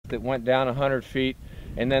that went down 100 feet,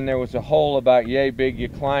 and then there was a hole about yay big you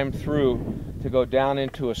climbed through to go down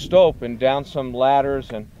into a stope and down some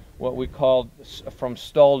ladders and what we called from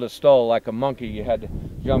stole to stole, like a monkey. You had to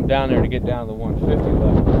jump down there to get down to the 150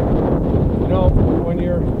 level. You know, when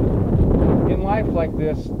you're in life like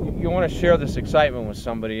this, you want to share this excitement with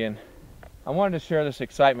somebody, and I wanted to share this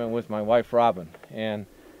excitement with my wife Robin. And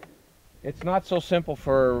it's not so simple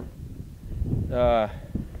for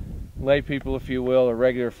lay people, if you will, or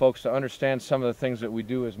regular folks to understand some of the things that we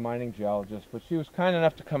do as mining geologists, but she was kind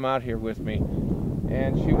enough to come out here with me,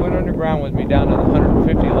 and she went underground with me down to the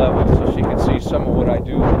 150 level so she could see some of what I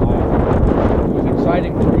do in life. It was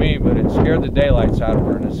exciting for me, but it scared the daylights out of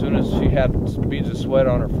her, and as soon as she had beads of sweat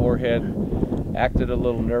on her forehead, acted a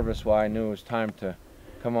little nervous while I knew it was time to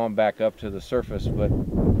come on back up to the surface. But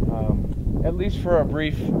at least for a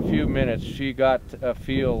brief few minutes, she got a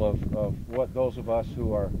feel of what those of us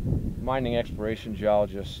who are mining exploration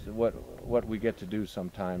geologists, what we get to do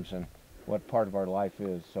sometimes and what part of our life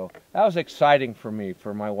is. So that was exciting for me,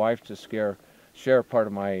 for my wife to share part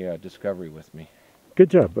of my discovery with me. Good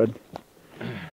job, bud.